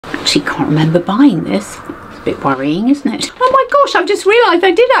actually can't remember buying this. It's a bit worrying, isn't it? Oh my gosh, I've just realised I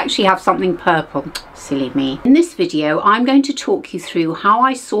did actually have something purple. Silly me. In this video, I'm going to talk you through how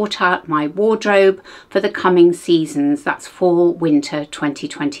I sort out my wardrobe for the coming seasons. That's fall, winter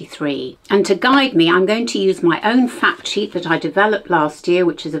 2023. And to guide me, I'm going to use my own fact sheet that I developed last year,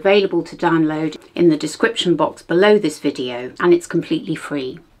 which is available to download in the description box below this video, and it's completely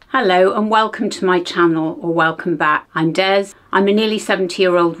free. Hello and welcome to my channel, or welcome back. I'm Des. I'm a nearly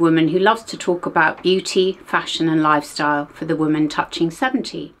 70-year-old woman who loves to talk about beauty, fashion and lifestyle for the woman touching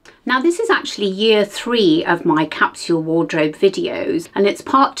 70. Now this is actually year 3 of my capsule wardrobe videos, and it's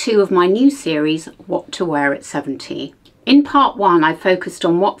part 2 of my new series, What to Wear at 70. In part 1, I focused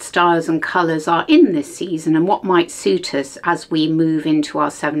on what styles and colours are in this season and what might suit us as we move into our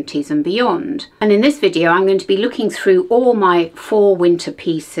 70s and beyond. And in this video, I'm going to be looking through all my fall winter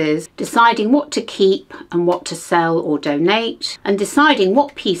pieces, deciding what to keep and what to sell or donate, and deciding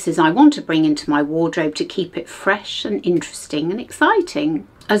what pieces I want to bring into my wardrobe to keep it fresh and interesting and exciting,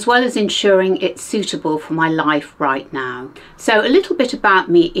 as well as ensuring it's suitable for my life right now. So a little bit about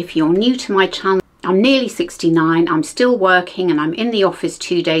me if you're new to my channel. I'm nearly 69, I'm still working and I'm in the office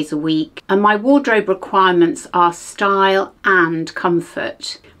 2 days a week, and my wardrobe requirements are style and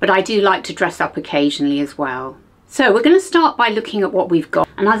comfort, but I do like to dress up occasionally as well. So we're going to start by looking at what we've got,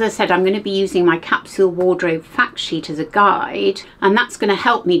 and as I said, I'm going to be using my capsule wardrobe fact sheet as a guide, and that's going to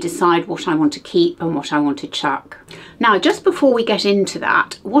help me decide what I want to keep and what I want to chuck. Now just before we get into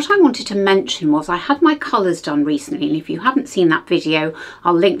that, what I wanted to mention was I had my colours done recently, and if you haven't seen that video,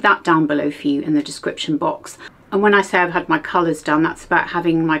 I'll link that down below for you in the description box. And when I say I've had my colours done, that's about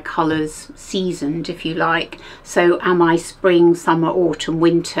having my colours seasoned, if you like. So am I spring, summer, autumn,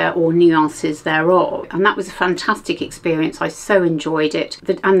 winter, or nuances thereof? And that was a fantastic experience. I so enjoyed it.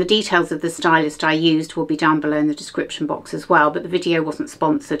 And the details of the stylist I used will be down below in the description box as well. But the video wasn't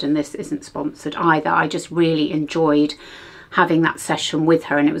sponsored and this isn't sponsored either. I just really enjoyed having that session with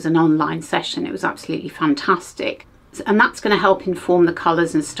her, and it was an online session. It was absolutely fantastic. And that's going to help inform the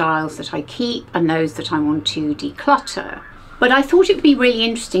colours and styles that I keep and those that I want to declutter. But I thought it would be really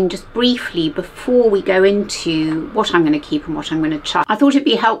interesting, just briefly, before we go into what I'm going to keep and what I'm going to chuck, I thought it'd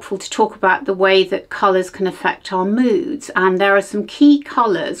be helpful to talk about the way that colours can affect our moods. And there are some key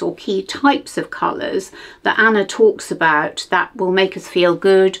colours or key types of colours that Anna talks about that will make us feel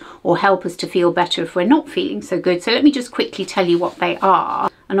good or help us to feel better if we're not feeling so good. So let me just quickly tell you what they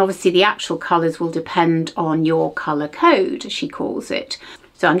are. And obviously the actual colours will depend on your colour code, as she calls it.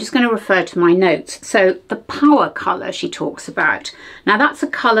 So I'm just going to refer to my notes. So the power colour she talks about. Now that's a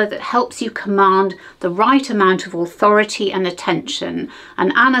colour that helps you command the right amount of authority and attention.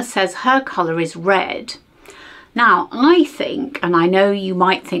 And Anna says her colour is red. Now I think, and I know you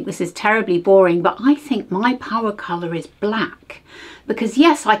might think this is terribly boring, but I think my power colour is black. Because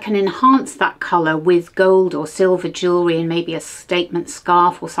yes, I can enhance that colour with gold or silver jewellery and maybe a statement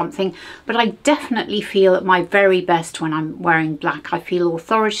scarf or something, but I definitely feel at my very best when I'm wearing black. I feel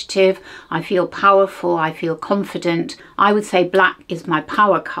authoritative, I feel powerful, I feel confident. I would say black is my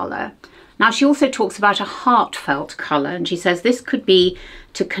power colour. Now she also talks about a heartfelt colour, and she says this could be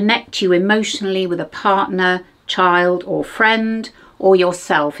to connect you emotionally with a partner, child or friend, or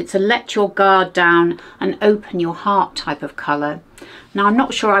yourself. It's a let your guard down and open your heart type of colour. Now I'm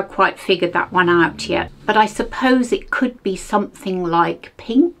not sure I've quite figured that one out yet, but I suppose it could be something like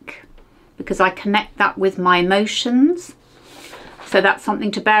pink, because I connect that with my emotions. So that's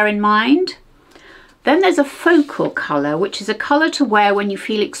something to bear in mind. Then there's a focal colour, which is a colour to wear when you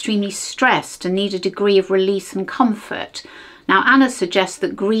feel extremely stressed and need a degree of release and comfort. Now Anna suggests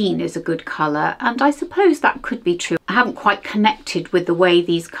that green is a good colour, and I suppose that could be true. I haven't quite connected with the way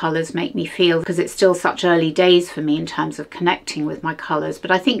these colours make me feel because it's still such early days for me in terms of connecting with my colours,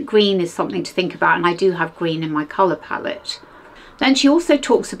 but I think green is something to think about, and I do have green in my colour palette. Then she also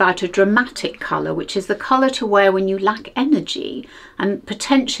talks about a dramatic colour, which is the colour to wear when you lack energy and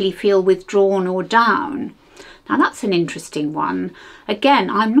potentially feel withdrawn or down. Now that's an interesting one. Again,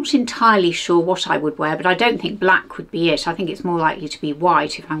 I'm not entirely sure what I would wear, but I don't think black would be it. I think it's more likely to be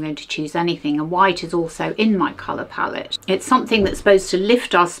white if I'm going to choose anything, and white is also in my colour palette. It's something that's supposed to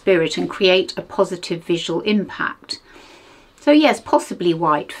lift our spirit and create a positive visual impact. So yes, possibly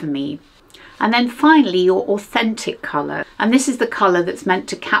white for me. And then finally, your authentic colour. And this is the colour that's meant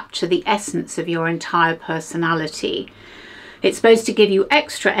to capture the essence of your entire personality. It's supposed to give you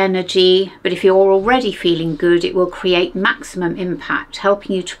extra energy, but if you're already feeling good, it will create maximum impact,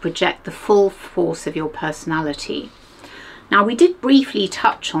 helping you to project the full force of your personality. Now, we did briefly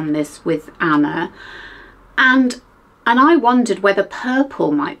touch on this with Anna, and And I wondered whether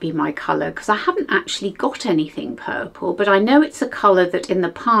purple might be my colour, because I haven't actually got anything purple, but I know it's a colour that in the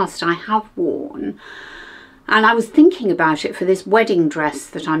past I have worn. And I was thinking about it for this wedding dress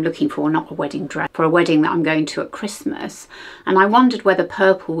that I'm looking for, not a wedding dress, for a wedding that I'm going to at Christmas. And I wondered whether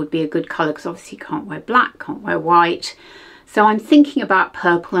purple would be a good colour, because obviously you can't wear black, can't wear white. So I'm thinking about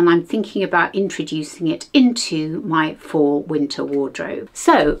purple, and I'm thinking about introducing it into my fall winter wardrobe.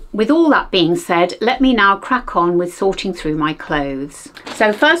 So with all that being said, let me now crack on with sorting through my clothes.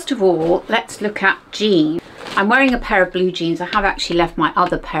 So first of all, let's look at jeans. I'm wearing a pair of blue jeans. I have actually left my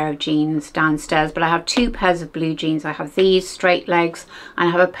other pair of jeans downstairs, but I have two pairs of blue jeans. I have these straight legs, and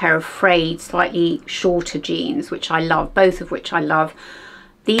I have a pair of frayed, slightly shorter jeans, which I love, both of which I love.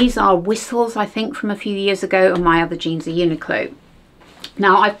 These are Whistles, I think, from a few years ago, and my other jeans are Uniqlo.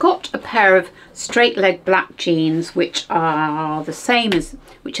 Now I've got a pair of straight leg black jeans which are the same as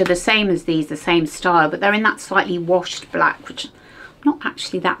these, the same style, but they're in that slightly washed black, which I'm not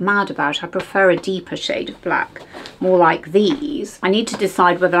actually that mad about. I prefer a deeper shade of black, more like these. I need to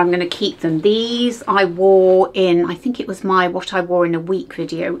decide whether I'm going to keep them. These I wore in, I think it was my what I wore in a week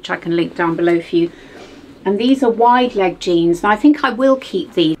video, which I can link down below for you. And these are wide leg jeans, and I think I will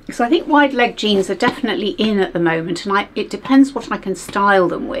keep these, because I think wide leg jeans are definitely in at the moment, and it depends what I can style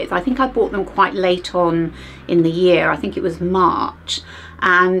them with. I think I bought them quite late on in the year. I think it was March,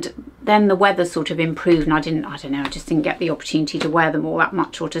 and then the weather sort of improved, and I don't know, I just didn't get the opportunity to wear them all that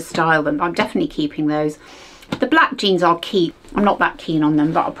much or to style them. But I'm definitely keeping those. The black jeans I'll keep. I'm not that keen on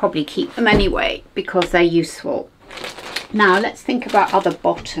them, but I'll probably keep them anyway because they're useful. Now let's think about other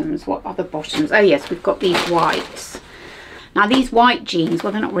bottoms. What other bottoms? Oh yes, we've got these whites. Now these white jeans,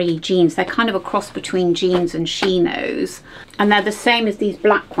 well, they're not really jeans, they're kind of a cross between jeans and chinos, and they're the same as these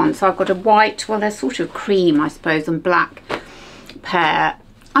black ones. So I've got a white, well, they're sort of cream I suppose, and black pair.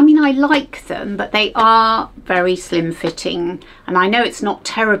 I mean, I like them, but they are very slim fitting, and I know it's not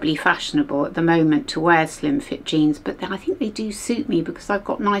terribly fashionable at the moment to wear slim fit jeans, but I think they do suit me because I've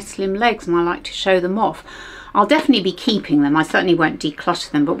got nice slim legs and I like to show them off. I'll definitely be keeping them. I certainly won't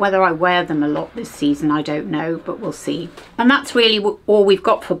declutter them, but whether I wear them a lot this season, I don't know, but we'll see. And that's really all we've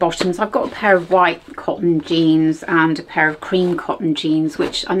got for bottoms. I've got a pair of white cotton jeans and a pair of cream cotton jeans,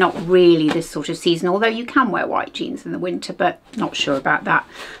 which are not really this sort of season, although you can wear white jeans in the winter, but not sure about that.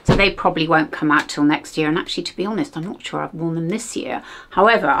 So they probably won't come out till next year. And actually, to be honest, I'm not sure I've worn them this year.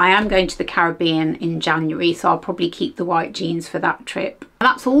 However, I am going to the Caribbean in January, so I'll probably keep the white jeans for that trip.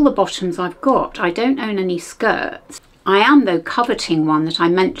 That's all the bottoms I've got. I don't own any skirts. I am though coveting one that I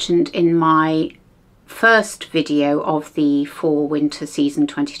mentioned in my first video of the fall winter season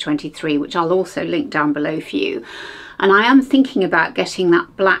 2023, which I'll also link down below for you. And I am thinking about getting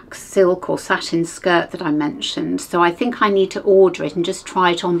that black silk or satin skirt that I mentioned. So I think I need to order it and just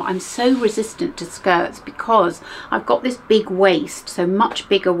try it on. But I'm so resistant to skirts because I've got this big waist, so much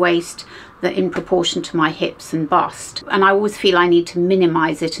bigger waist that in proportion to my hips and bust, and I always feel I need to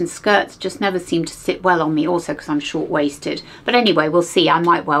minimize it, and skirts just never seem to sit well on me, also because I'm short-waisted. But anyway, we'll see. I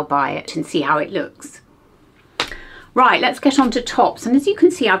might well buy it and see how it looks. Right, let's get on to tops, and as you can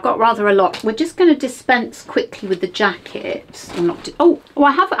see, I've got rather a lot. We're just going to dispense quickly with the jackets. Oh,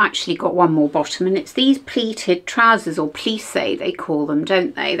 I have actually got one more bottom, and it's these pleated trousers, or plissé they call them,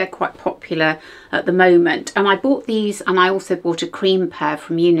 don't they? They're quite popular at the moment, and I bought these, and I also bought a cream pair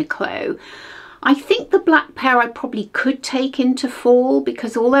from Uniqlo. I think the black pair I probably could take into fall,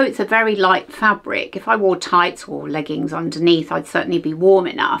 because although it's a very light fabric, if I wore tights or leggings underneath, I'd certainly be warm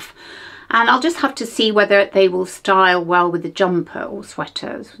enough. And I'll just have to see whether they will style well with the jumper, or sweater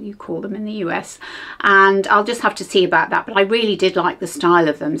as you call them in the US. And I'll just have to see about that. But I really did like the style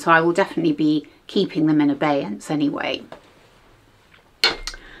of them, so I will definitely be keeping them in abeyance anyway.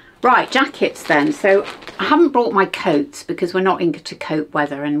 Right, jackets then. So I haven't brought my coats because we're not into coat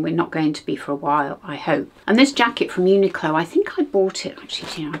weather, and we're not going to be for a while, I hope. And this jacket from Uniqlo, I think I bought it,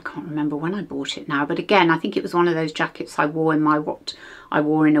 actually, you know, I can't remember when I bought it now, but again, I think it was one of those jackets I wore in my what I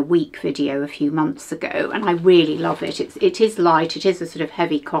wore in a week video a few months ago, and I really love it. It is light, it is a sort of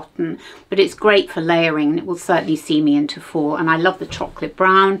heavy cotton, but it's great for layering, and it will certainly see me into fall. And I love the chocolate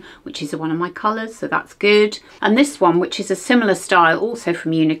brown, which is one of my colours, so that's good. And this one, which is a similar style, also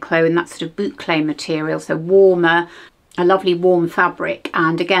from Uniqlo, in that sort of boucle material, so warmer, a lovely warm fabric,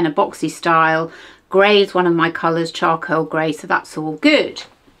 and again a boxy style. Grey is one of my colours, charcoal grey, so that's all good.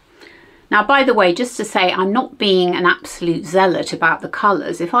 Now, by the way, just to say, I'm not being an absolute zealot about the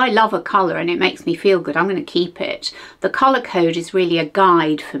colours. If I love a colour and it makes me feel good, I'm going to keep it. The colour code is really a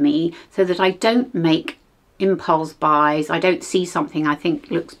guide for me so that I don't make impulse buys. I don't see something I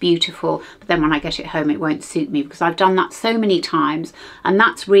think looks beautiful, but then when I get it home it won't suit me, because I've done that so many times. And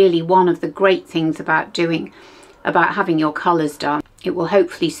that's really one of the great things about doing about having your colours done. It will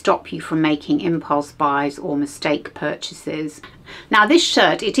hopefully stop you from making impulse buys or mistake purchases. Now this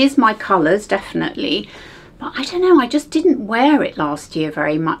shirt, it is my colours, definitely, but I don't know, I just didn't wear it last year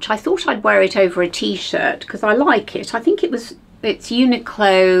very much. I thought I'd wear it over a t-shirt because I like it. I think it's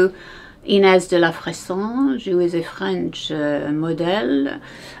Uniqlo Inès de la Fressange, who is a French model,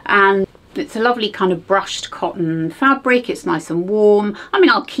 and it's a lovely kind of brushed cotton fabric. It's nice and warm. I mean,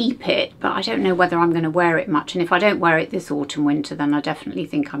 I'll keep it, but I don't know whether I'm going to wear it much. And if I don't wear it this autumn winter, then I definitely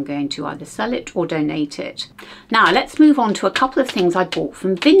think I'm going to either sell it or donate it. Now let's move on to a couple of things I bought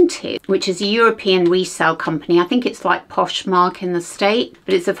from Vinted, which is a European resale company. I think it's like Poshmark in the States,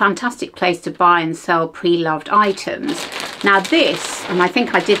 but it's a fantastic place to buy and sell pre-loved items. Now this, and I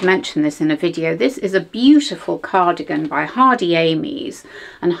think I did mention this in a video, this is a beautiful cardigan by Hardy Amy's,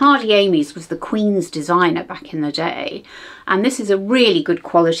 and Hardy Amy's was the Queen's designer back in the day, and this is a really good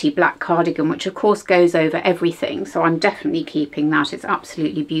quality black cardigan, which of course goes over everything, so I'm definitely keeping that. It's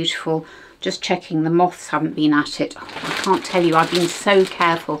absolutely beautiful. Just checking the moths haven't been at it. Oh, I can't tell you, I've been so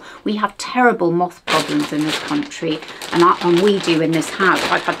careful. We have terrible moth problems in this country, and we do in this house.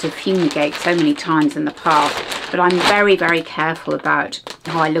 I've had to fumigate so many times in the past, but I'm very, very careful about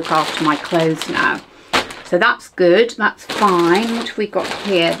how I look after my clothes now. So that's good, that's fine. What have we got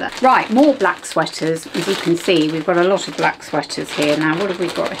here? Right, more black sweaters. As you can see, we've got a lot of black sweaters here. Now, what have we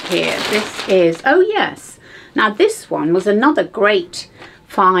got here? This is, oh yes. Now this one was another great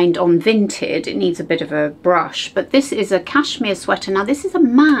find on Vinted. It needs a bit of a brush, but this is a cashmere sweater. Now this is a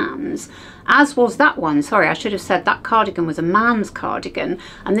man's, as was that one. Sorry, I should have said that cardigan was a man's cardigan,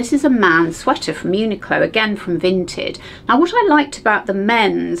 and this is a man's sweater from Uniqlo, again from Vinted. Now what I liked about the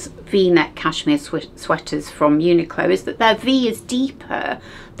men's V-neck cashmere sweaters from Uniqlo is that their V is deeper.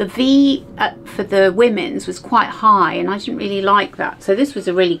 The V for the women's was quite high, and I didn't really like that. So this was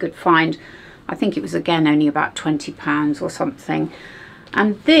a really good find. I think it was again only about £20 or something.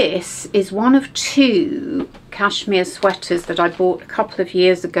 And this is one of two cashmere sweaters that I bought a couple of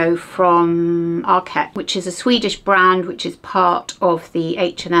years ago from Arket, which is a Swedish brand which is part of the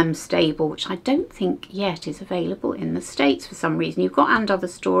H&M stable, which I don't think yet is available in the States for some reason. You've got And Other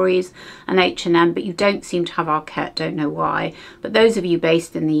Stories and H&M, but you don't seem to have Arket, don't know why. But those of you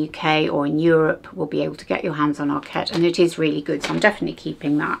based in the UK or in Europe will be able to get your hands on Arket, and it is really good, so I'm definitely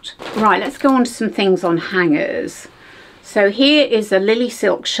keeping that. Right, let's go on to some things on hangers. So here is a Lily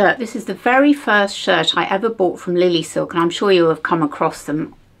Silk shirt. This is the very first shirt I ever bought from Lily Silk, and I'm sure you'll have come across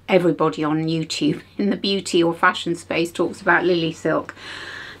them. Everybody on YouTube in the beauty or fashion space talks about Lily Silk.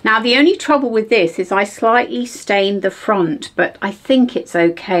 Now the only trouble with this is I slightly stained the front, but I think it's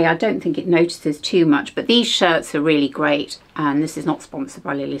okay. I don't think it notices too much, but these shirts are really great. And this is not sponsored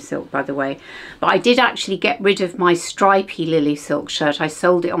by Lily Silk, by the way. But I did actually get rid of my stripy Lily Silk shirt. I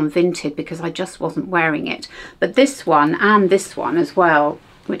sold it on Vinted because I just wasn't wearing it. But this one and this one as well,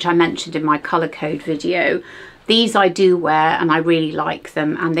 which I mentioned in my colour code video, these I do wear and I really like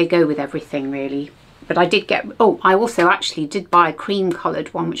them, and they go with everything really. But I did get, oh, I also actually did buy a cream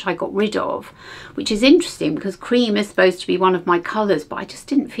coloured one, which I got rid of, which is interesting because cream is supposed to be one of my colours, but I just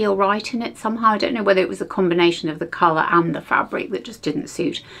didn't feel right in it somehow. I don't know whether it was a combination of the colour and the fabric that just didn't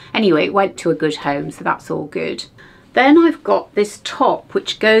suit. Anyway, it went to a good home, so that's all good. Then I've got this top,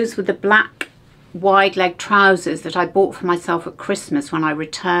 which goes with the black wide leg trousers that I bought for myself at Christmas when I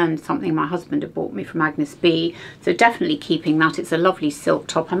returned something my husband had bought me from Agnes B. So definitely keeping that. It's a lovely silk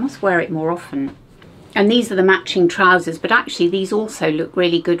top. I must wear it more often. And these are the matching trousers, but actually these also look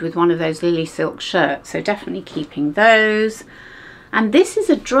really good with one of those Lily Silk shirts, so definitely keeping those. And this is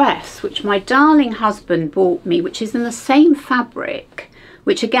a dress which my darling husband bought me, which is in the same fabric,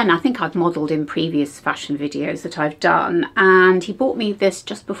 which again I think I've modelled in previous fashion videos that I've done, and he bought me this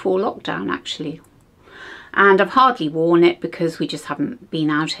just before lockdown actually. And I've hardly worn it because we just haven't been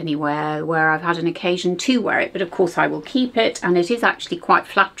out anywhere where I've had an occasion to wear it, but of course I will keep it, and it is actually quite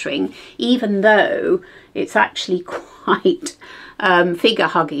flattering, even though it's actually quite figure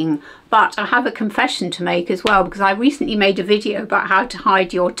hugging. But I have a confession to make as well, because I recently made a video about how to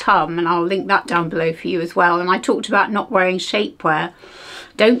hide your tum, and I'll link that down below for you as well, and I talked about not wearing shapewear.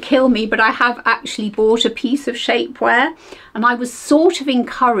 Don't kill me, but I have actually bought a piece of shapewear, and I was sort of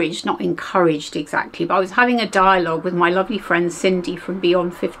encouraged, not encouraged exactly, but I was having a dialogue with my lovely friend Cindy from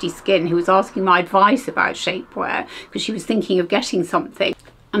Beyond 50 Skin, who was asking my advice about shapewear because she was thinking of getting something.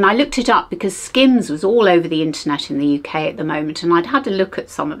 And I looked it up because Skims was all over the internet in the UK at the moment, and I'd had a look at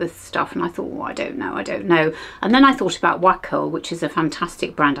some of this stuff and I thought, oh, I don't know. And then I thought about Wackel, which is a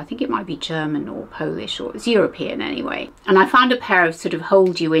fantastic brand. I think it might be German or Polish, or it's European anyway. And I found a pair of sort of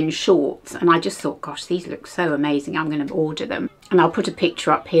hold you in shorts, and I just thought, gosh, these look so amazing. I'm going to order them. And I'll put a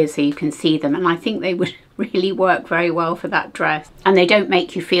picture up here so you can see them. And I think they would really work very well for that dress. And they don't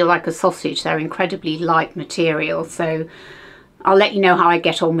make you feel like a sausage. They're incredibly light material. So I'll let you know how I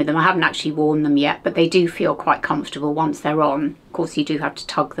get on with them. I haven't actually worn them yet, but they do feel quite comfortable once they're on. Of course, you do have to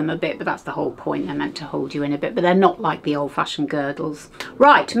tug them a bit, but that's the whole point. They're meant to hold you in a bit, but they're not like the old-fashioned girdles.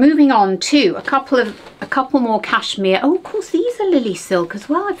 Right, moving on to a couple more cashmere. Oh, of course, these are lily silk as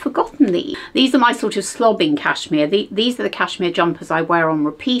well. I'd forgotten these. These are my sort of slobbing cashmere. These are the cashmere jumpers I wear on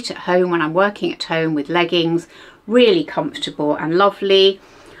repeat at home when I'm working at home with leggings. Really comfortable and lovely.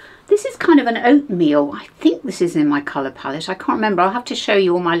 This is kind of an oatmeal. I think this is in my colour palette. I can't remember. I'll have to show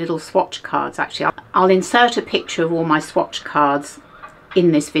you all my little swatch cards actually. I'll insert a picture of all my swatch cards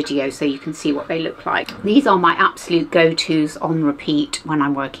in this video so you can see what they look like. These are my absolute go-tos on repeat when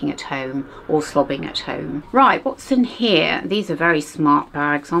I'm working at home or slobbing at home. Right, what's in here? These are very smart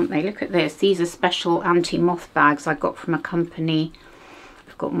bags, aren't they? Look at this. These are special anti-moth bags I got from a company.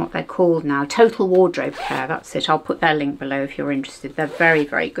 What they're called now, Total Wardrobe Care, that's it. I'll put their link below if you're interested. They're very,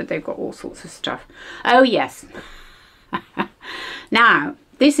 very good. They've got all sorts of stuff. Oh yes. Now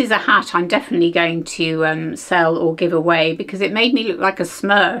this is a hat I'm definitely going to sell or give away because it made me look like a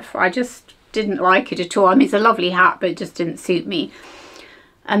Smurf. I just didn't like it at all. I mean, it's a lovely hat, but it just didn't suit me.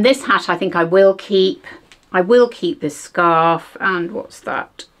 And this hat I think I will keep. I will keep this scarf. And what's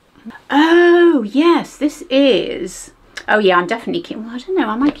that? Oh yes, this is, oh yeah, I'm definitely keeping, well, I don't know,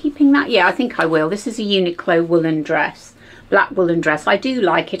 am I keeping that? Yeah, I think I will. This is a Uniqlo woolen dress, black woolen dress. I do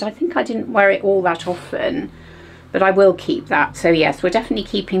like it. I think I didn't wear it all that often, but I will keep that. So yes, we're definitely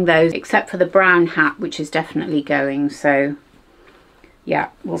keeping those, except for the brown hat, which is definitely going. So yeah,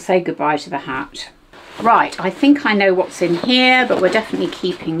 we'll say goodbye to the hat. Right, I think I know what's in here, but we're definitely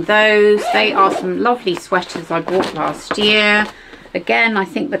keeping those. They are some lovely sweaters I bought last year. Again, I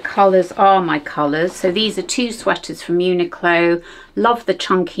think the colours are my colours. So these are two sweaters from Uniqlo. Love the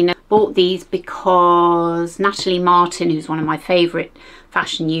chunkiness. Bought these because Natalie Martin, who's one of my favourite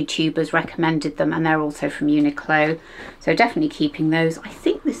fashion YouTubers, recommended them, and they're also from Uniqlo. So definitely keeping those. I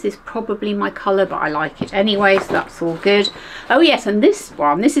think this is probably my colour, but I like it anyway, so that's all good. Oh yes, and this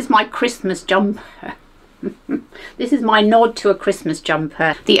one, this is my Christmas jumper. This is my nod to a Christmas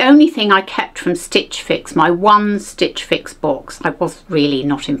jumper. The only thing I kept from Stitch Fix, my one Stitch Fix box, I was really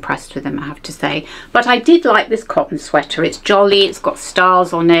not impressed with them, I have to say. But I did like this cotton sweater. It's jolly, it's got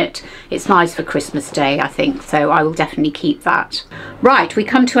stars on it. It's nice for Christmas Day, I think, so I will definitely keep that. Right, we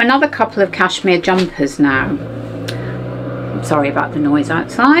come to another couple of cashmere jumpers now. I'm sorry about the noise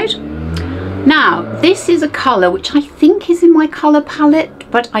outside. Now, this is a colour which I think is in my colour palette,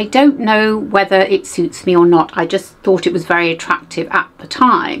 but I don't know whether it suits me or not. I just thought it was very attractive at the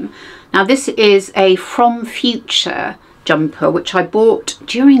time. Now, this is a From Future jumper, which I bought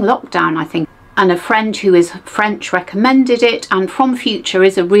during lockdown, I think. And a friend who is French recommended it, and From Future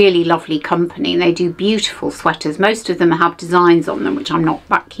is a really lovely company and they do beautiful sweaters. Most of them have designs on them, which I'm not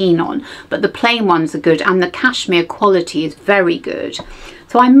that keen on, but the plain ones are good and the cashmere quality is very good.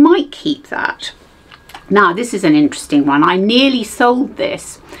 So I might keep that. Now this is an interesting one. I nearly sold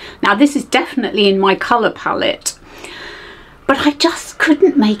this. Now this is definitely in my colour palette, but I just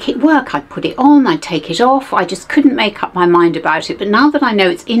couldn't make it work. I'd put it on, I'd take it off. I just couldn't make up my mind about it. But now that I know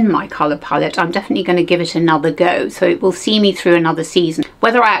it's in my colour palette, I'm definitely going to give it another go. So it will see me through another season.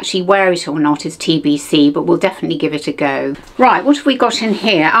 Whether I actually wear it or not is TBC, but we'll definitely give it a go. Right, what have we got in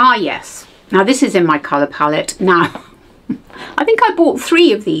here? Ah, yes. Now this is in my colour palette. Now, I think I bought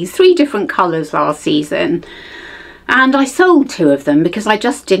 3 of these, 3 different colours last season. And I sold 2 of them because I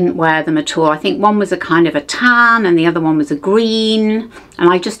just didn't wear them at all. I think one was a kind of a tan and the other one was a green, and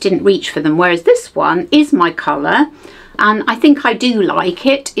I just didn't reach for them. Whereas this one is my colour and I think I do like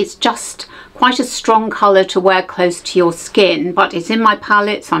it. It's just quite a strong colour to wear close to your skin, but it's in my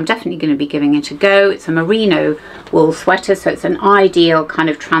palette, so I'm definitely going to be giving it a go. It's a merino wool sweater, so it's an ideal kind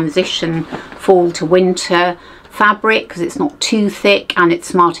of transition fall to winter fabric because it's not too thick and it's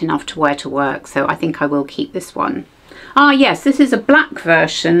smart enough to wear to work. So I think I will keep this one. Ah yes, this is a black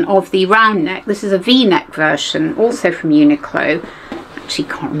version of the round neck. This is a V-neck version, also from Uniqlo. Actually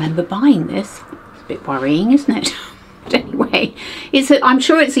can't remember buying this. It's a bit worrying, isn't it? But anyway, I'm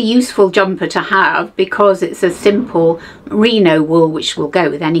sure it's a useful jumper to have because it's a simple merino wool which will go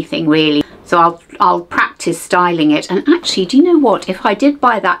with anything really. So I'll practice styling it. And actually, do you know what? If I did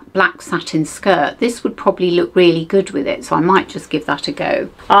buy that black satin skirt, this would probably look really good with it. So I might just give that a go.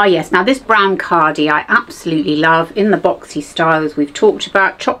 Ah yes, now this brown cardi I absolutely love in the boxy style, as we've talked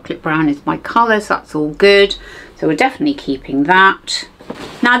about. Chocolate brown is my colour, so that's all good. So we're definitely keeping that.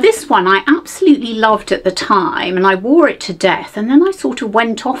 Now this one I absolutely loved at the time, and I wore it to death, and then I sort of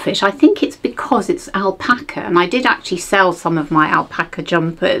went off it. I think it's because it's alpaca, and I did actually sell some of my alpaca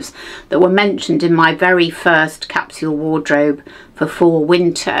jumpers that were mentioned in my very first capsule wardrobe for fall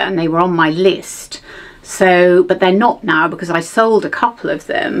winter, and they were on my list. So, but they're not now because I sold a couple of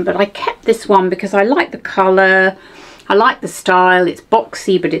them, but I kept this one because I like the colour, I like the style. It's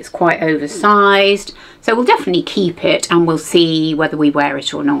boxy, but it's quite oversized. So we'll definitely keep it, and we'll see whether we wear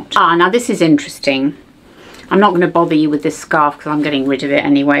it or not. Ah, now this is interesting. I'm not going to bother you with this scarf because I'm getting rid of it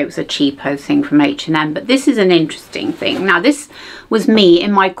anyway. It was a cheapo thing from H&M, but this is an interesting thing. Now this was me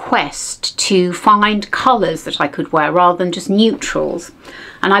in my quest to find colours that I could wear rather than just neutrals.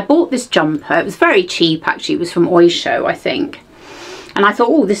 And I bought this jumper. It was very cheap actually. It was from Oysho, I think. And I thought,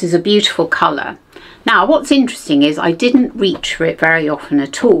 oh, this is a beautiful colour. Now what's interesting is I didn't reach for it very often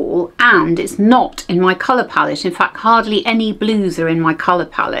at all, and it's not in my colour palette. In fact, hardly any blues are in my colour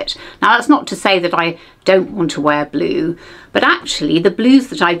palette. Now that's not to say that I don't want to wear blue, but actually the blues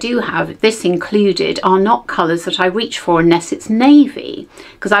that I do have, this included, are not colours that I reach for unless it's navy,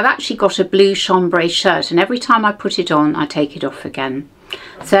 because I've actually got a blue chambray shirt, and every time I put it on I take it off again.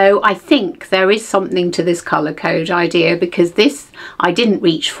 So I think there is something to this colour code idea, because this I didn't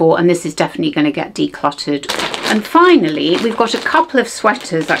reach for, and this is definitely going to get decluttered. And finally, we've got a couple of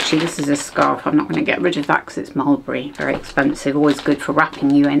sweaters. Actually, this is a scarf. I'm not going to get rid of that because it's mulberry. Very expensive. Always good for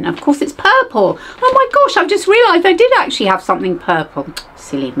wrapping you in. Of course, it's purple. Oh my gosh, I've just realised I did actually have something purple.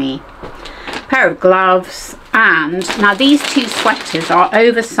 Silly me. Pair of gloves. And now these two sweaters are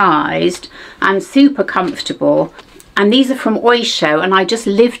oversized and super comfortable. And these are from Oysho, and I just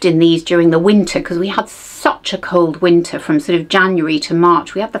lived in these during the winter because we had such a cold winter from sort of January to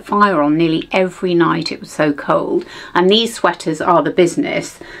March. We had the fire on nearly every night. It was so cold. And these sweaters are the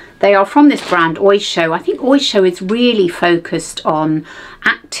business. They are from this brand Oysho. I think Oysho is really focused on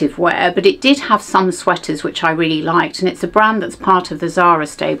activewear, but it did have some sweaters which I really liked, and it's a brand that's part of the Zara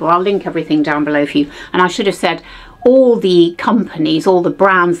stable. I'll link everything down below for you. And I should have said, all the companies, all the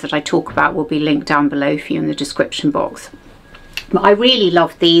brands that I talk about will be linked down below for you in the description box. But I really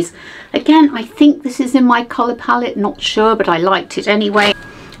love these. Again, I think this is in my colour palette, not sure, but I liked it anyway.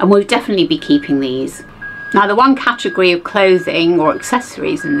 And we'll definitely be keeping these. Now the one category of clothing, or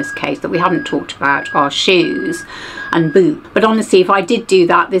accessories in this case, that we haven't talked about are shoes and boots. But honestly, if I did do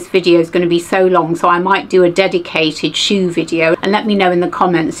that, this video is going to be so long, so I might do a dedicated shoe video, and let me know in the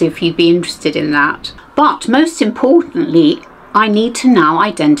comments if you'd be interested in that. But most importantly, I need to now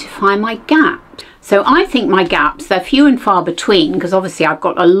identify my gaps. So I think my gaps, they're few and far between, because obviously I've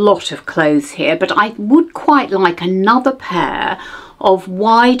got a lot of clothes here, but I would quite like another pair of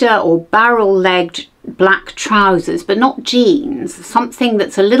wider or barrel-legged black trousers, but not jeans. Something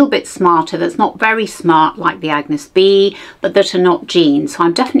that's a little bit smarter, that's not very smart like the Agnes B, but that are not jeans. So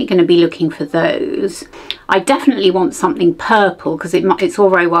I'm definitely going to be looking for those. I definitely want something purple, because it's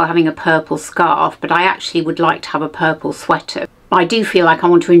all very well having a purple scarf, but I actually would like to have a purple sweater. I do feel like I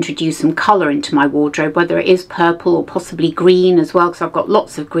want to introduce some colour into my wardrobe, whether it is purple or possibly green as well, because I've got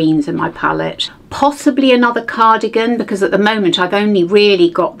lots of greens in my palette. Possibly another cardigan, because at the moment I've only really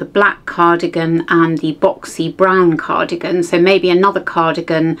got the black cardigan and the boxy brown cardigan. So maybe another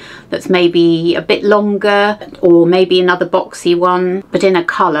cardigan that's maybe a bit longer, or maybe another boxy one, but in a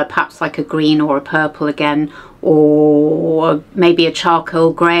colour, perhaps like a green or a purple again, or maybe a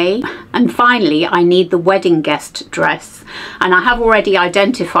charcoal grey. And finally, I need the wedding guest dress, and I have already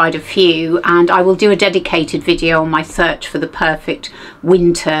identified a few, and I will do a dedicated video on my search for the perfect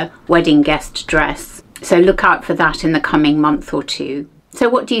winter wedding guest dress. So look out for that in the coming month or two. So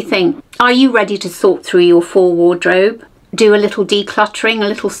what do you think? Are you ready to sort through your fall wardrobe? Do a little decluttering, a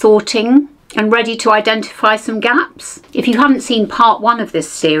little sorting? And ready to identify some gaps? If you haven't seen part 1 of this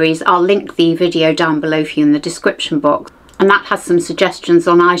series, I'll link the video down below for you in the description box, and that has some suggestions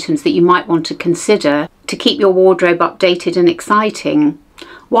on items that you might want to consider to keep your wardrobe updated and exciting,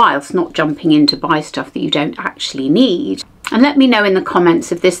 whilst not jumping in to buy stuff that you don't actually need. And let me know in the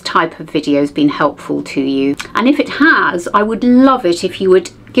comments if this type of video has been helpful to you, and if it has, I would love it if you would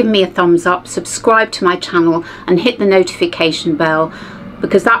give me a thumbs up, subscribe to my channel and hit the notification bell,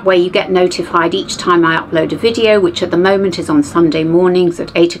 because that way you get notified each time I upload a video, which at the moment is on Sunday mornings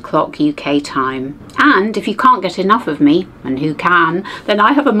at 8 o'clock UK time. And if you can't get enough of me, and who can, then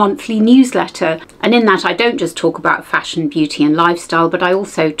I have a monthly newsletter, and in that I don't just talk about fashion, beauty and lifestyle, but I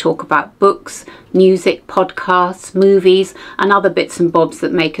also talk about books, music, podcasts, movies and other bits and bobs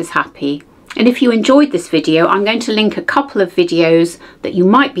that make us happy. And if you enjoyed this video, I'm going to link a couple of videos that you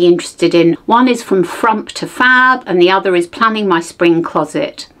might be interested in. One is from frump to fab and the other is planning my spring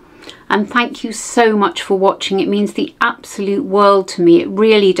closet. And thank you so much for watching. It means the absolute world to me. It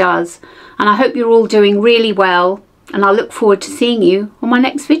really does. And I hope you're all doing really well. And I look forward to seeing you on my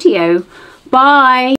next video. Bye.